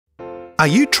Are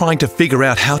you trying to figure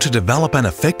out how to develop an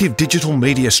effective digital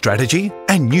media strategy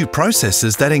and new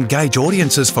processes that engage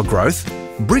audiences for growth?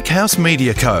 Brickhouse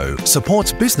Media Co.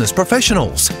 supports business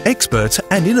professionals, experts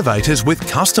and innovators with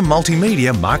custom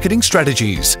multimedia marketing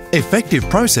strategies, effective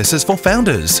processes for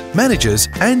founders, managers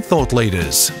and thought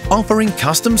leaders, offering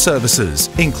custom services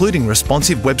including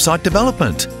responsive website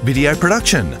development, video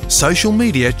production, social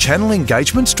media channel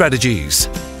engagement strategies.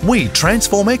 We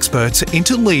transform experts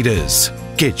into leaders.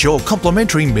 Get your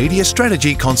complimentary media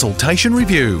strategy consultation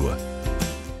review.